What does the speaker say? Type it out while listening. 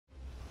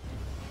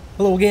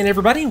Hello again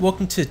everybody,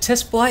 welcome to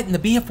test flight in the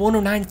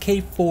BF-109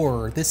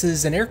 K-4. This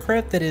is an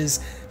aircraft that has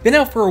been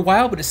out for a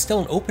while but is still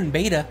in open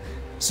beta,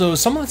 so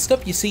some of the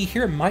stuff you see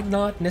here might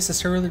not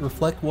necessarily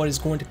reflect what is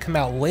going to come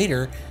out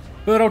later,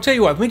 but I'll tell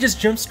you what, let me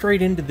just jump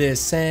straight into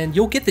this and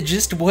you'll get the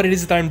gist of what it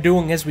is that I'm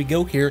doing as we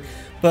go here.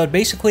 But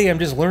basically I'm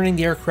just learning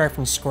the aircraft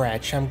from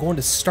scratch. I'm going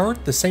to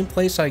start the same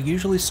place I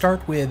usually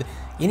start with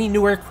any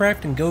new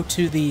aircraft and go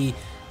to the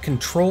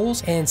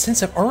controls, and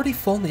since I've already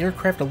flown the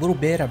aircraft a little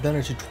bit, I've done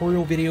a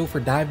tutorial video for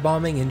dive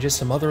bombing and just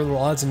some other little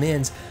odds and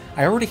ends,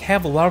 I already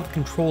have a lot of the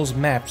controls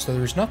mapped, so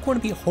there's not going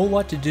to be a whole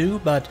lot to do,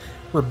 but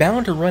we're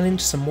bound to run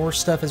into some more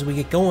stuff as we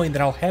get going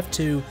that I'll have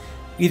to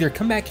either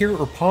come back here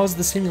or pause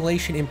the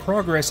simulation in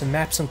progress and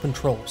map some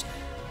controls.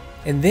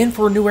 And then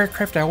for a new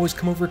aircraft, I always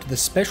come over to the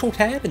special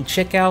tab and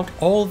check out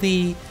all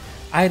the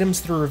items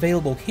that are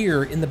available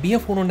here in the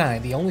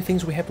BF-109. The only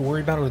things we have to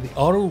worry about are the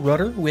auto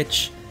rudder,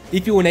 which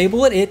if you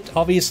enable it, it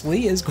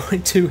obviously is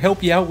going to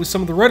help you out with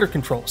some of the rudder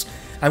controls.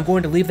 I'm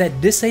going to leave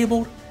that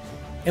disabled,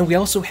 and we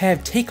also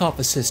have takeoff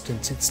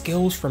assistance. It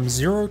scales from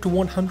 0 to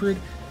 100,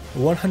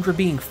 100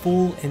 being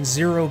full and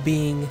 0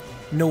 being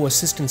no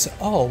assistance at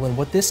all. And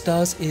what this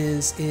does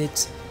is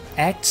it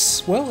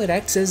acts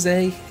as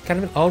a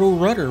kind of an auto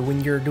rudder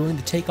when you're doing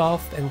the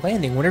takeoff and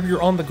landing. Whenever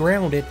you're on the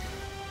ground, it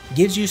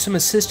gives you some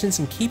assistance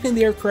in keeping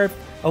the aircraft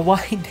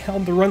aligned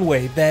down the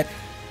runway. That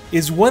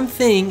is one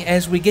thing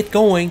as we get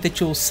going that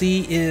you'll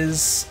see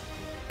is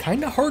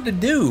kind of hard to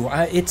do.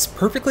 It's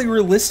perfectly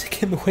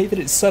realistic in the way that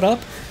it's set up,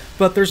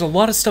 but there's a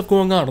lot of stuff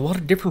going on, a lot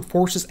of different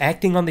forces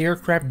acting on the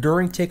aircraft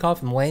during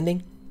takeoff and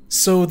landing.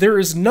 So there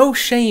is no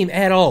shame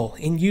at all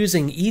in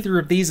using either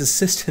of these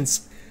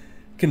assistance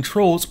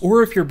controls,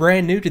 or if you're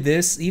brand new to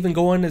this, even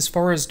going as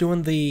far as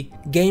doing the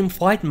game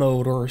flight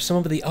mode or some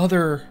of the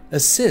other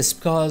assists,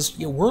 because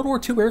World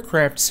War II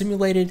aircraft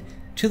simulated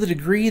to the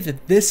degree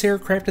that this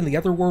aircraft and the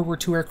other World War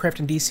II aircraft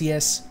in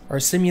DCS are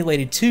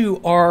simulated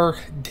to are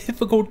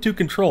difficult to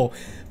control.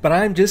 But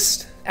I'm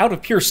just, out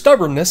of pure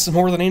stubbornness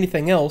more than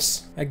anything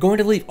else, I'm going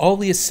to leave all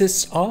the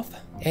assists off,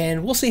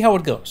 and we'll see how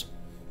it goes.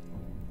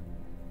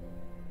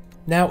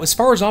 Now, as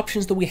far as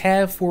options that we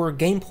have for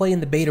gameplay in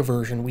the beta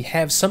version, we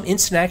have some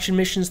instant action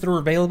missions that are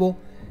available.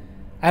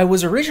 I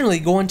was originally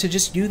going to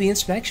just do the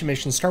instant action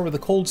mission, start with a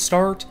cold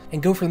start,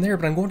 and go from there,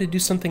 but I'm going to do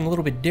something a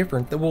little bit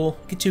different that we'll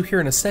get to here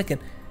in a second.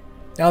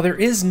 Now, there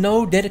is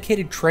no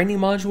dedicated training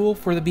module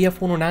for the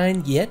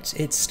BF-109 yet.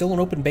 It's still an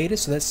open beta,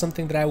 so that's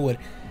something that I would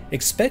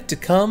expect to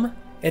come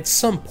at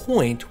some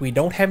point. We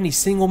don't have any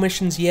single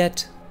missions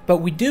yet, but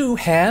we do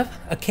have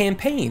a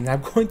campaign.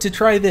 I'm going to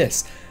try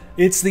this.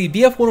 It's the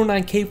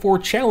BF-109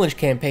 K4 Challenge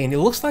campaign. It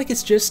looks like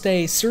it's just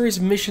a series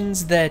of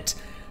missions that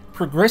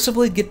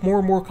progressively get more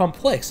and more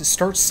complex. It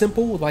starts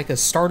simple with like a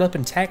startup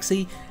and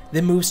taxi,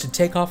 then moves to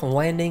takeoff and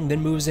landing,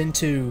 then moves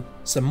into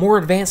some more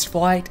advanced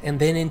flight, and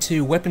then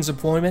into weapons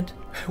deployment,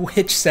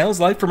 which sounds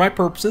like, for my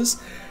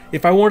purposes,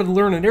 if I wanted to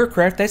learn an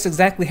aircraft, that's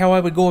exactly how I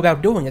would go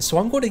about doing it. So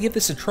I'm going to give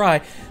this a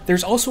try.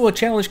 There's also a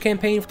challenge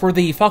campaign for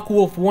the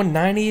Focke-Wulf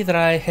 190 that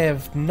I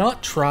have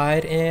not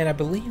tried, and I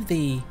believe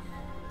the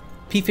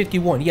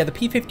P-51. Yeah, the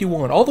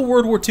P-51. All the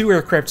World War II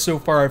aircraft so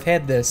far I've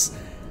had this,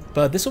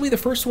 but this will be the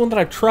first one that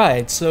I've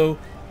tried. So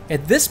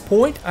at this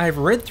point, I've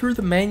read through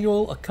the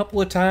manual a couple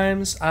of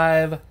times.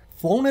 I've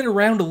flown it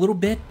around a little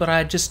bit, but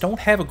I just don't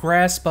have a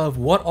grasp of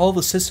what all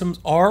the systems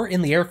are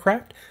in the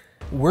aircraft,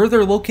 where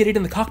they're located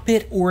in the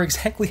cockpit, or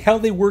exactly how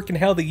they work and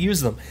how they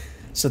use them.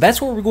 So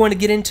that's what we're going to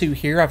get into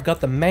here. I've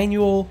got the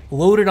manual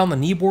loaded on the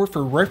kneeboard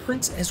for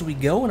reference as we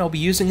go, and I'll be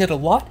using it a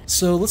lot.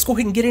 So let's go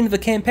ahead and get into the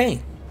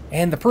campaign.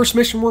 And the first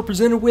mission we're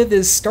presented with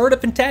is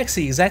Startup and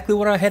Taxi, exactly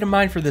what I had in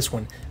mind for this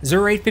one.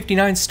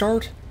 0859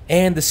 start,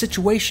 and the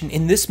situation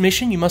in this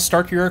mission, you must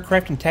start your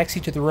aircraft and taxi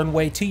to the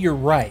runway to your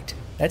right.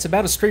 That's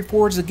about as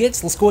straightforward as it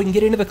gets. Let's go ahead and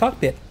get into the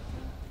cockpit.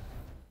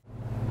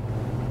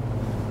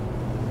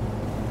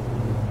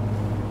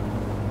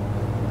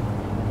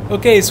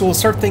 Okay, so we'll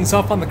start things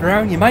off on the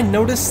ground. You might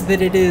notice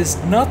that it is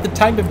not the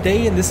time of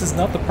day, and this is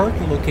not the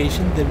parking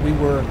location that we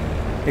were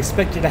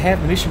expected to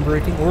have the mission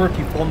briefing, or if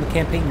you've flown the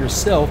campaign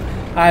yourself.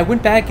 I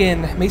went back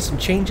and made some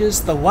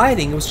changes. The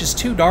lighting was just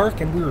too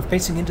dark, and we were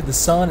facing into the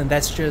sun, and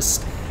that's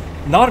just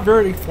not a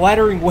very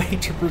flattering way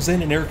to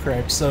present an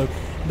aircraft. So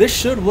this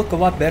should look a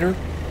lot better,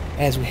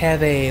 as we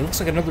have looks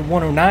like another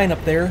 109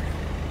 up there,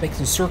 making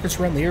some circuits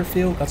around the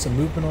airfield, got some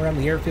movement around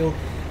the airfield.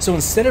 So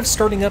instead of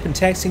starting up and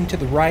taxiing to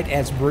the right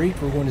as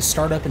briefed, we're going to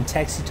start up and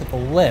taxi to the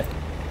left.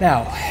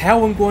 Now,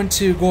 how I'm going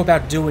to go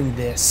about doing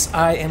this,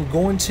 I am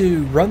going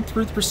to run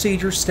through the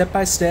procedure step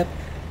by step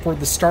for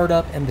the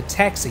startup and the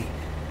taxi.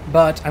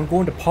 But I'm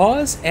going to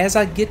pause as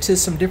I get to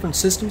some different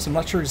systems. I'm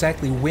not sure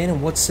exactly when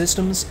and what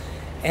systems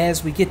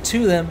as we get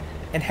to them,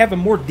 and have a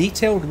more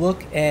detailed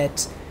look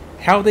at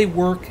how they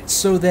work,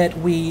 so that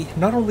we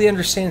not only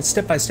understand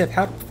step by step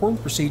how to perform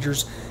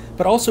procedures,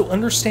 but also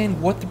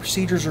understand what the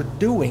procedures are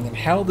doing and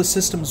how the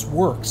systems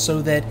work, so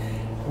that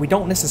we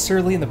don't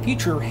necessarily in the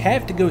future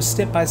have to go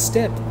step by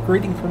step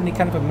creating from any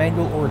kind of a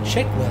manual or a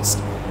checklist.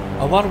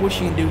 A lot of what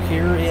you can do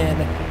here in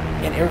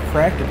an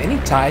aircraft of any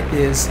type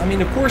is, I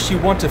mean, of course you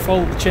want to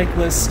follow the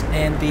checklist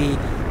and the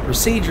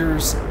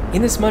procedures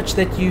in as much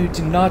that you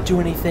do not do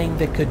anything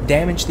that could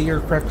damage the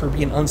aircraft or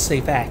be an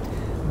unsafe act.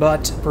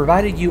 But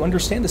provided you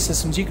understand the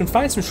systems, you can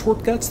find some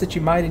shortcuts that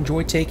you might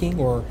enjoy taking,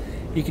 or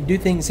you can do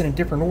things in a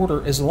different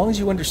order as long as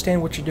you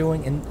understand what you're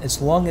doing and as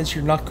long as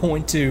you're not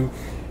going to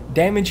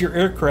damage your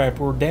aircraft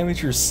or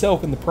damage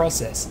yourself in the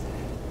process.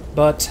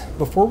 But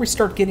before we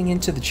start getting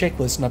into the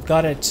checklist, and I've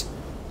got it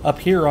up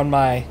here on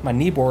my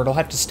kneeboard, I'll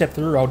have to step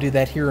through. I'll do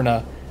that here in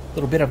a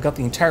little bit. I've got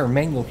the entire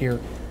manual here.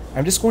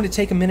 I'm just going to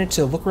take a minute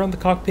to look around the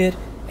cockpit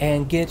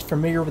and get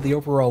familiar with the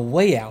overall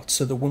layout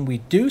so that when we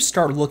do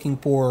start looking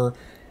for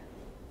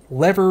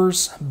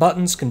levers,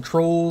 buttons,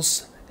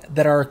 controls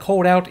that are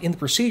called out in the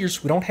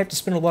procedures, we don't have to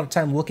spend a lot of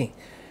time looking.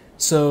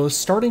 So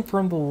starting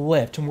from the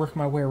left and working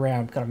my way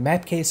around, I've got a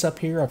map case up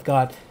here. I've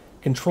got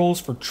controls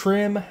for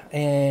trim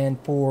and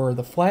for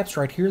the flaps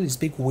right here, these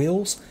big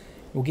wheels.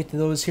 We'll get to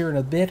those here in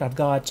a bit. I've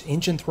got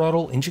engine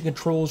throttle, engine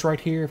controls right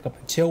here. I've got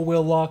my tail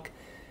wheel lock.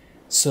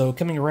 So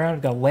coming around,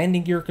 I've got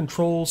landing gear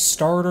controls,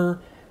 starter.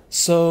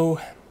 So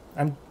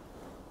I'm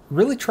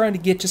really trying to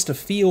get just a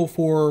feel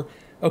for,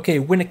 okay,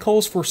 when it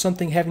calls for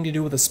something having to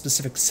do with a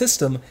specific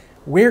system,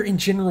 where in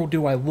general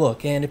do I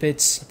look? And if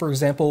it's, for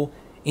example,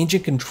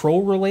 engine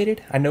control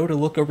related, I know to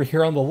look over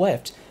here on the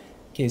left.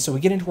 Okay, so we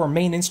get into our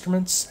main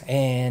instruments,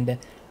 and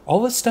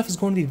all this stuff is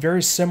going to be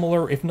very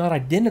similar, if not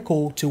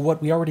identical, to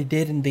what we already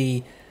did in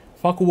the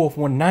Focke-Wulf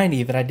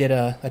 190 that I did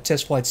a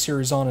test flight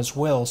series on as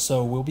well.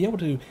 So we'll be able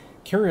to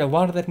carry a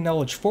lot of that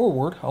knowledge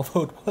forward,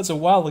 although it was a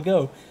while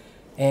ago,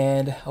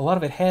 and a lot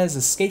of it has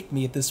escaped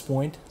me at this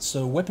point.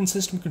 So weapon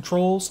system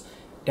controls,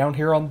 down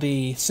here on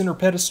the center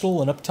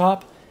pedestal and up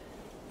top,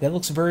 that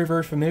looks very,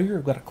 very familiar.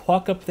 We've got a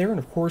clock up there, and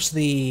of course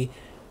the,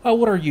 oh,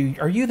 what are you?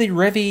 Are you the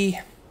Revy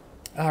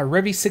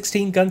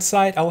 16 gun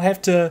sight? I'll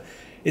have to,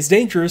 it's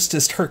dangerous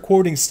to start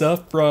quoting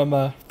stuff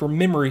from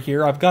memory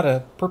here. I've got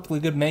a perfectly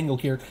good manual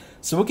here,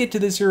 so we'll get to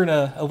this here in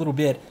a little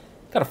bit.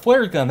 Got a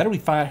flare gun, that'll be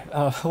fine,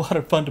 a lot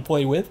of fun to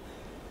play with.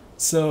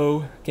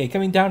 So, okay,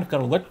 coming down, I've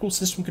got electrical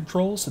system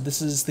controls. So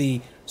this is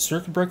the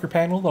circuit breaker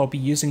panel that I'll be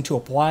using to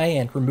apply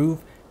and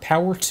remove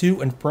power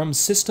to and from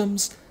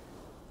systems.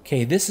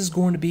 Okay, this is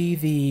going to be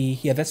the,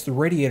 yeah, that's the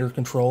radiator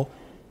control.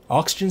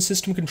 Oxygen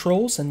system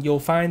controls, and you'll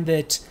find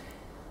that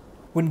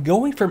when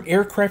going from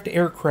aircraft to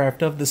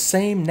aircraft of the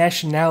same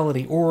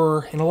nationality,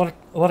 or in a lot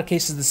of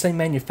cases the same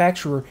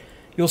manufacturer,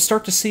 you'll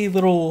start to see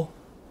little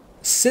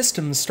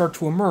systems start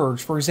to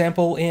emerge. For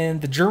example,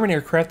 in the German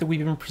aircraft that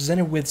we've been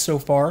presented with so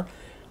far,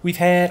 we've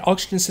had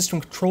oxygen system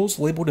controls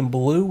labeled in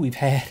blue, we've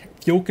had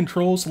fuel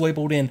controls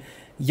labeled in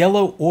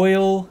yellow,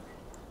 oil,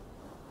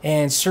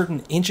 and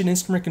certain engine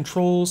instrument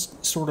controls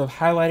sort of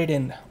highlighted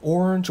in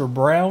orange or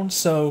brown.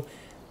 So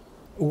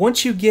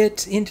once you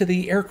get into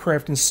the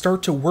aircraft and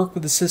start to work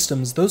with the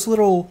systems, those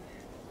little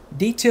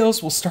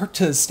details will start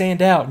to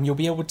stand out, and you'll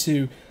be able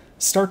to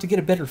start to get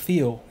a better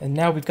feel. And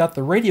now we've got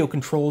the radio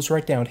controls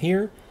right down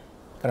here.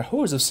 Got a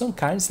hose of some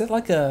kind. Is that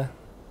like a,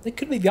 it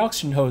could be the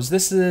oxygen hose.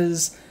 This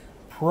is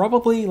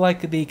probably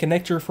like the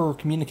connector for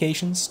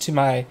communications to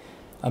my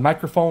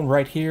microphone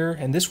right here,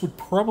 and this would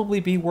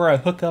probably be where I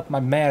hook up my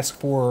mask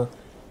for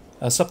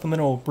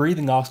supplemental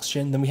breathing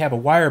oxygen. Then we have a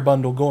wire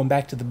bundle going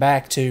back to the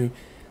back to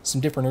some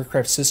different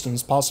aircraft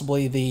systems,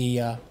 possibly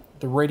the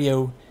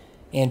radio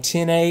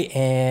antennae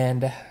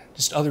and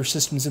just other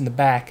systems in the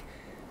back.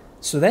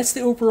 So that's the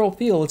overall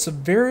feel. It's a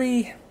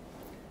very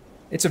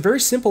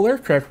simple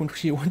aircraft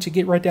once you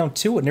get right down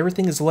to it, and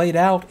everything is laid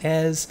out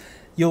as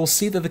you'll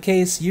see that the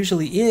case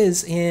usually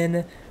is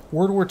in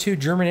World War II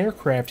German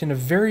aircraft, in a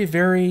very,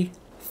 very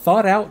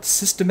thought out,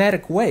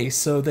 systematic way,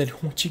 so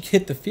that once you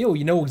get the feel,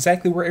 you know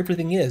exactly where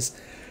everything is.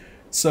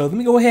 So let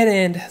me go ahead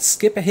and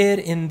skip ahead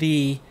in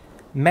the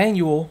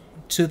manual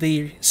to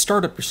the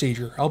startup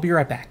procedure. I'll be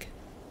right back.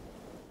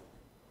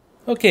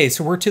 Okay,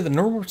 so we're to the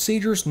normal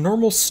procedures,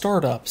 normal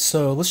startup.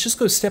 So let's just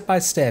go step by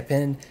step.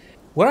 And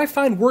what I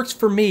find works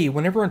for me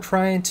whenever I'm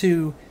trying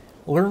to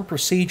learn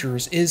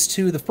procedures is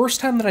to, the first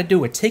time that I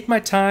do it, take my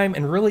time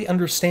and really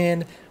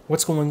understand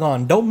what's going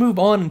on. Don't move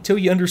on until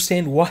you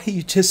understand why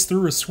you just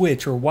threw a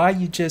switch or why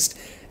you just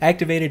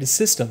activated a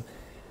system.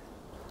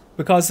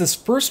 Because this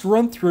first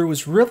run through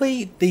is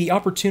really the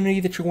opportunity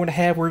that you're going to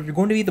have where you're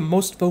going to be the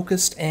most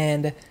focused,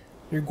 and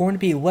you're going to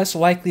be less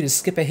likely to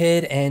skip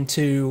ahead and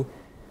to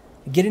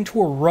get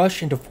into a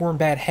rush and to form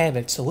bad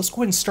habits. So let's go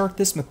ahead and start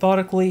this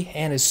methodically,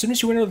 and as soon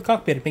as you enter the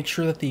cockpit, make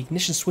sure that the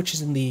ignition switch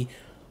is in the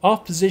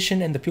off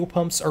position and the fuel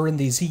pumps are in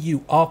the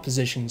ZU off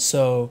position.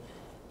 So,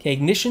 okay,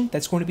 ignition,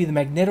 that's going to be the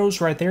magnetos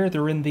right there.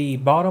 They're in the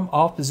bottom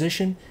off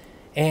position.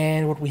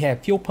 And what we have,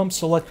 fuel pump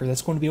selector,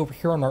 that's going to be over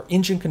here on our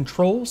engine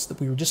controls that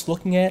we were just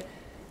looking at.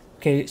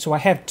 Okay, so I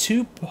have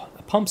two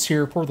pumps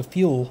here for the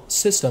fuel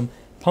system,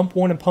 pump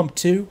 1 and pump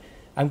 2.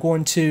 I'm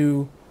going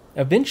to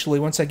eventually,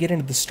 once I get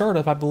into the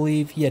startup, I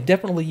believe, yeah,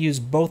 definitely use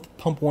both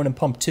pump 1 and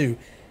pump 2.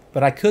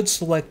 But I could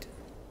select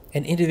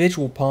an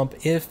individual pump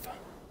if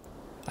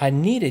I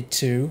needed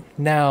to.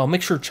 Now,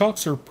 make sure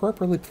chocks are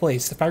properly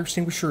placed. The fire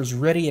extinguisher is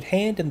ready at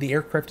hand, and the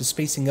aircraft is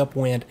facing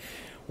upwind.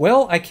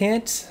 Well, I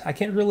can't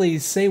really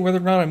say whether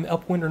or not I'm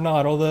upwind or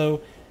not,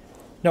 although...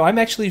 No, I'm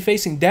actually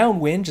facing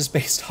downwind, just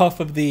based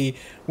off of the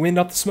wind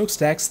off the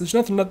smokestacks. There's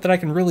nothing that I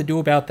can really do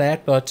about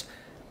that, but...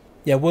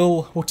 Yeah,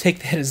 we'll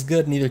take that as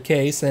good in either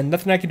case, and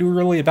nothing I can do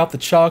really about the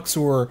chocks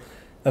or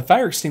the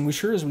fire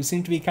extinguisher, as we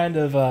seem to be kind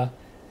of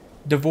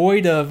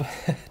devoid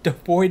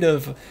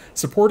of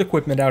support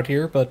equipment out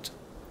here, but...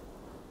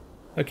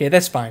 Okay,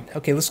 that's fine.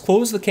 Okay, let's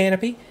close the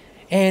canopy.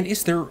 And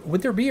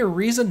would there be a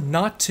reason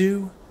not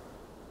to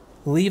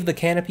leave the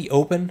canopy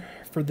open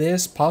for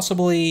this?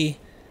 Possibly,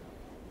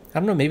 I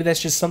don't know, maybe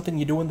that's just something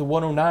you do in the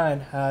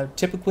 109.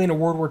 Typically in a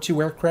World War II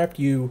aircraft,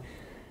 you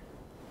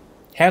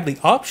have the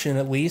option,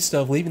 at least,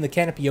 of leaving the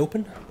canopy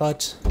open,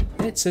 but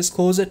it says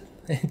close it.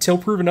 Until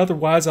proven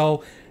otherwise,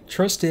 I'll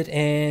trust it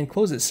and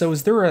close it. So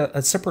is there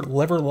a separate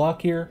lever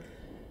lock here,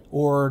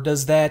 or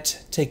does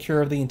that take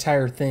care of the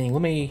entire thing?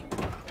 Let me...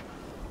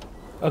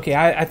 Okay,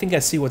 I think I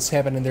see what's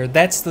happening there.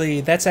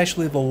 That's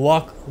actually the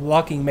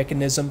locking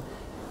mechanism.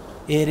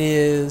 It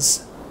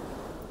is...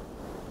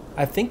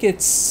 I think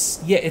it's...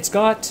 Yeah,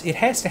 it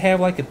has to have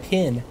like a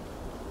pin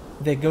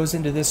that goes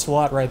into this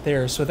slot right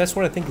there. So that's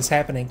what I think is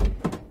happening.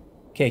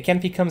 Okay,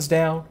 canopy comes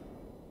down,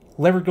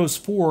 lever goes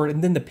forward,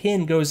 and then the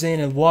pin goes in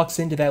and locks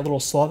into that little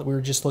slot that we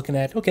were just looking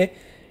at. Okay,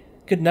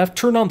 good enough.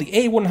 Turn on the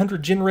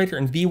A100 generator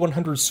and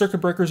V100 circuit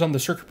breakers on the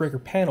circuit breaker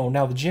panel.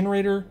 Now the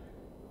generator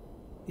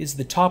is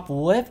the top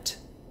left,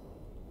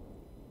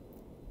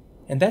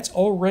 and that's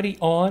already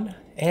on,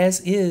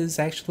 as is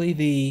actually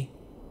the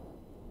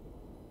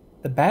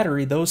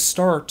battery. Those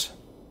start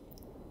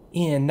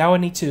in. Now I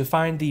need to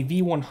find the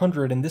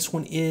V100, and this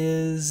one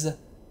is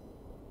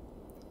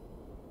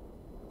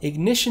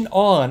ignition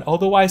on,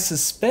 although I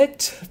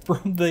suspect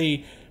from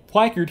the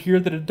placard here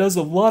that it does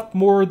a lot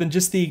more than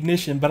just the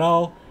ignition, but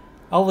I'll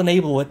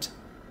enable it.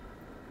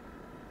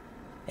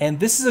 And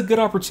this is a good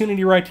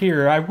opportunity right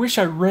here. I wish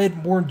I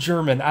read more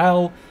German.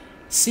 I'll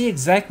see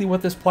exactly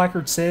what this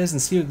placard says and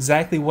see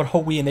exactly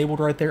what we enabled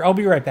right there. I'll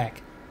be right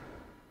back.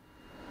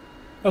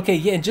 Okay,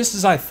 yeah, and just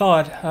as I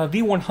thought,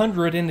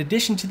 V100, in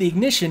addition to the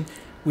ignition,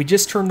 we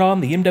just turned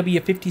on the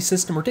MW50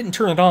 system, or didn't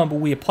turn it on, but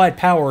we applied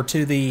power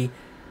to the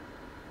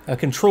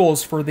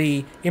controls for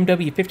the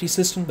MW50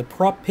 system, the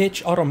prop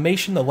pitch,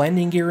 automation, the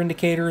landing gear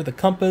indicator, the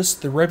compass,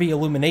 the Revy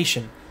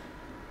illumination.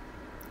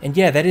 And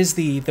yeah, that is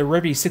the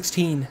Revy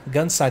 16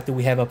 gun sight that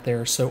we have up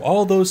there. So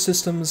all those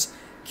systems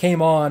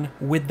came on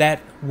with that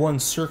one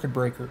circuit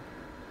breaker.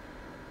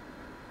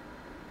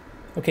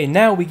 Okay,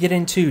 now we get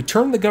into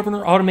turn the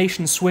governor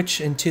automation switch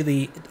into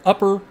the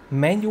upper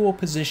manual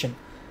position.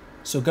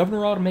 So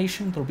governor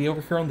automation, it'll be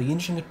over here on the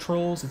engine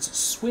controls. It's a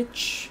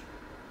switch.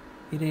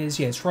 It is,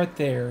 yeah, it's right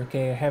there.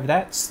 Okay, I have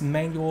that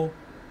manual.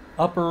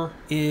 Upper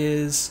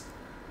is...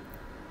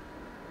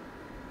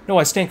 No,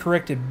 I stand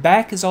corrected.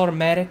 Back is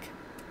automatic.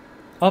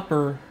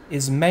 Upper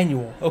is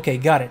manual. Okay,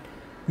 got it.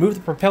 Move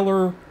the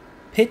propeller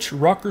pitch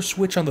rocker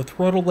switch on the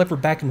throttle lever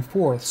back and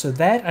forth. So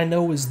that I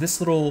know is this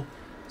little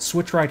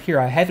switch right here.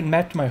 I have it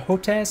mapped to my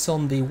HOTAS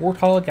on the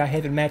Warthog. I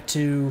have it mapped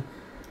to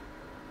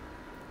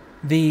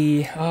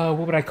the, what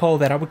would I call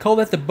that? I would call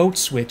that the boat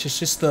switch. It's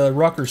just the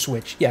rocker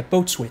switch. Yeah,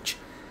 boat switch.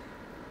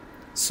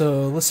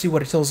 So let's see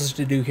what it tells us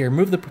to do here.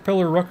 Move the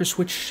propeller rocker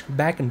switch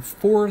back and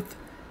forth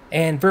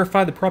and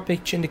verify the prop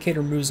pitch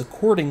indicator moves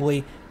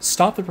accordingly.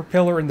 Stop the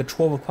propeller in the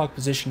 12 o'clock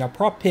position. Now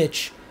prop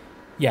pitch,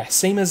 yeah,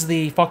 same as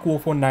the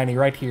Focke-Wulf 190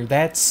 right here.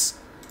 That's...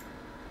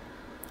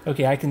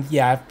 Okay, I can...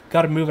 Yeah, I've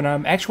got to move, and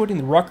I'm actuating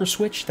the rocker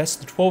switch. That's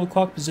the 12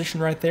 o'clock position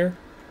right there.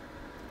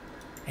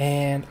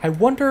 And I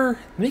wonder...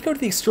 Let me go to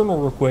the external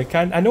real quick.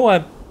 I know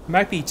I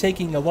might be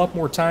taking a lot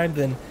more time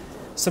than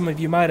some of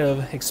you might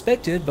have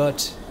expected,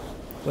 but...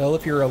 Well,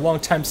 if you're a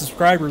long-time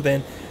subscriber,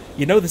 then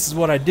you know this is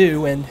what I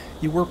do, and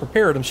you were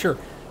prepared, I'm sure.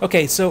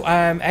 Okay, so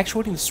I'm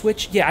actuating the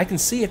switch. Yeah, I can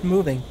see it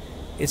moving.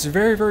 It's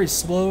very, very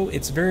slow.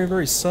 It's very,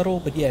 very subtle,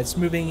 but yeah, it's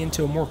moving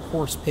into a more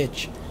coarse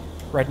pitch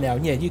right now.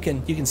 Yeah, you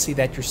can see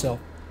that yourself.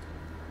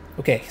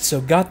 Okay,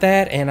 so got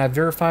that, and I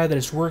verified that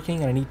it's working,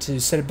 and I need to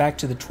set it back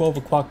to the 12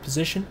 o'clock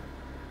position,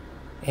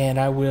 and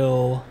I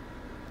will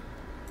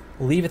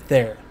leave it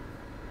there.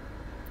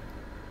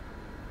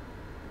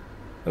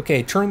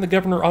 Okay, turn the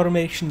governor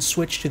automation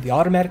switch to the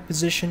automatic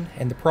position,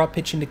 and the prop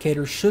pitch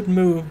indicator should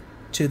move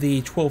to the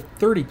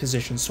 1230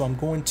 position, so I'm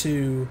going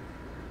to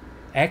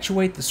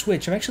actuate the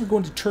switch. I'm actually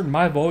going to turn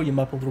my volume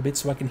up a little bit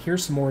so I can hear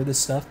some more of this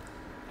stuff.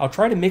 I'll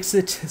try to mix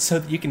it so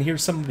that you can hear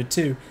some of it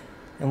too,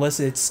 unless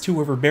it's too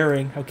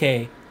overbearing.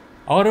 Okay,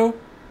 auto,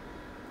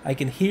 I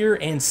can hear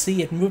and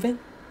see it moving.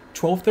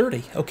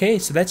 1230. Okay,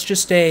 so that's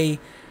just a...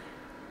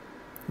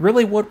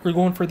 Really what we're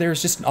going for there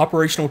is just an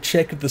operational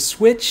check of the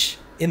switch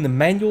in the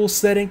manual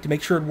setting to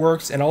make sure it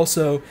works, and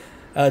also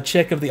a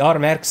check of the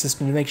automatic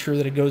system to make sure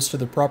that it goes to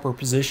the proper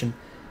position.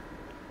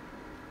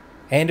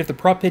 And if the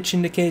prop pitch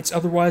indicates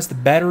otherwise, the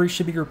battery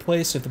should be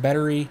replaced. If the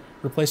battery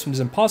replacement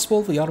is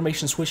impossible, the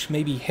automation switch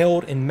may be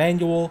held in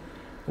manual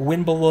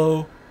when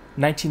below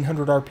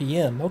 1900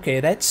 RPM.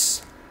 Okay,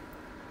 that's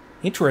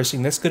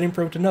Interesting, that's good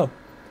info to know.